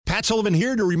Matt Sullivan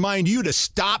here to remind you to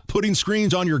stop putting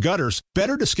screens on your gutters.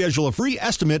 Better to schedule a free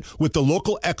estimate with the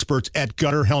local experts at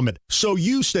Gutter Helmet so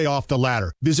you stay off the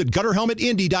ladder. Visit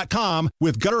GutterHelmetIndy.com.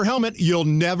 With Gutter Helmet, you'll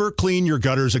never clean your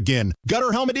gutters again.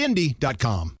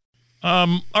 GutterHelmetIndy.com.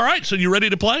 All right, so you ready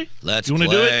to play? Let's play. You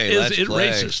want to do it? Let's Is it play.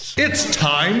 racist? It's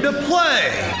time to play.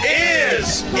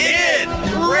 Is it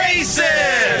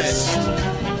racist?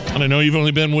 And I know you've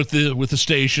only been with the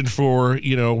station for,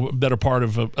 better part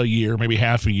of a year, maybe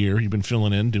half a year. You've been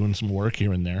filling in, doing some work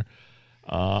here and there.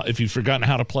 If you've forgotten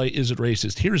how to play Is It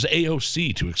Racist, here's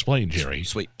AOC to explain, Jerry.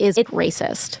 Sweet. Is it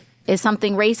racist? Is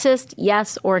something racist,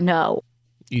 yes or no?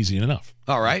 Easy enough.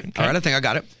 All right. Okay. All right, I think I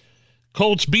got it.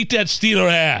 Colts beat that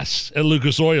Steeler ass at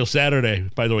Lucas Oil Saturday,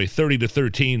 by the way,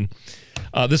 30-13.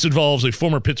 This involves a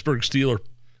former Pittsburgh Steeler,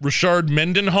 Rashard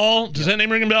Mendenhall. Does that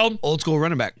name ring a bell? Old school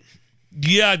running back.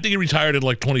 Yeah, I think he retired in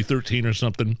like 2013 or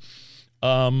something.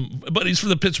 But he's for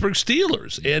the Pittsburgh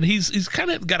Steelers, and he's kind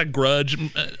of got a grudge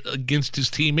against his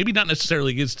team. Maybe not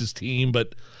necessarily against his team,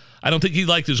 but I don't think he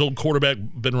liked his old quarterback,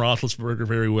 Ben Roethlisberger,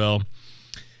 very well.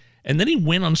 And then he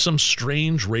went on some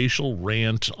strange racial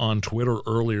rant on Twitter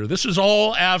earlier. This is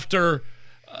all after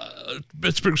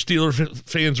Pittsburgh Steelers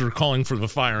fans were calling for the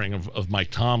firing of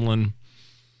Mike Tomlin.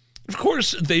 Of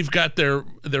course, they've got their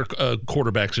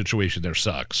quarterback situation there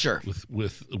sucks. Sure.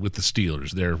 With the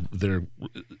Steelers, their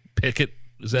Pickett,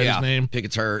 is that his name?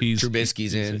 Pickett's hurt.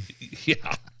 Trubisky's in.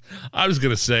 Yeah. I was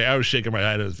gonna say, I was shaking my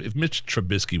head. If Mitch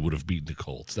Trubisky would have beaten the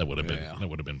Colts, that would have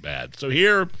been bad. So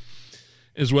here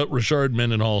is what Rashard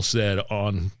Mendenhall said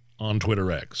on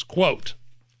Twitter X. Quote,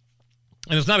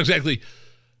 and it's not exactly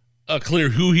clear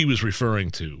who he was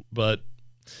referring to, but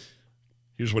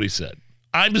here's what he said.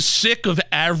 I'm sick of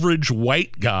average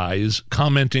white guys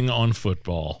commenting on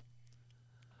football.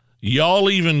 Y'all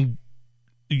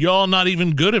not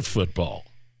even good at football.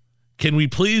 Can we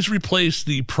please replace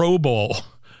the Pro Bowl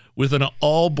with an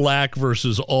all-black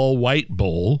versus all-white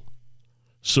bowl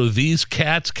so these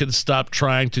cats can stop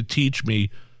trying to teach me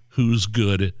who's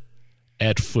good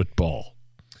at football?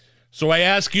 So I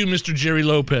ask you, Mr. Jerry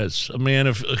Lopez, a man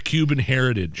of Cuban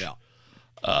heritage,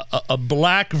 a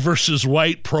black versus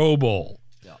white Pro Bowl,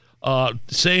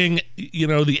 saying,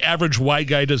 the average white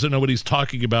guy doesn't know what he's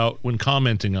talking about when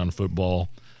commenting on football.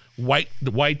 The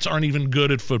whites aren't even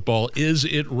good at football. Is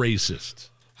it racist?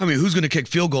 I mean, who's going to kick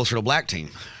field goals for the black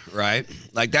team, right?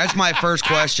 Like, that's my first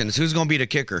question is who's going to be the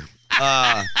kicker?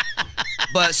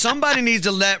 But somebody needs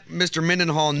to let Mr.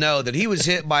 Mendenhall know that he was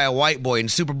hit by a white boy in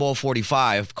Super Bowl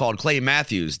 45 called Clay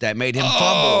Matthews that made him fumble.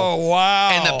 Oh, wow.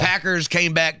 And the Packers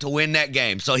came back to win that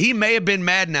game. So he may have been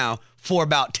mad now for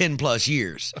about 10 plus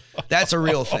years. That's a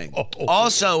real thing.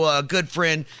 Also, a good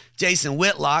friend, Jason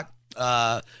Whitlock,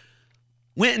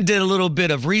 went and did a little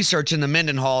bit of research into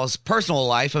Mendenhall's personal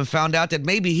life and found out that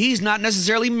maybe he's not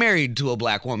necessarily married to a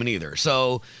black woman either.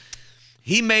 So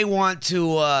he may want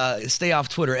to stay off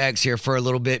Twitter X here for a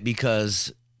little bit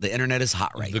because the internet is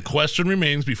hot right now. The question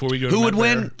remains before we go to who would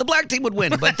win? Bear. The black team would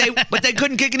win, but they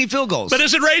couldn't kick any field goals. But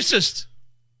is it racist?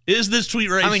 Is this tweet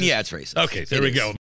racist? I mean, yeah, it's racist. Okay, there we go.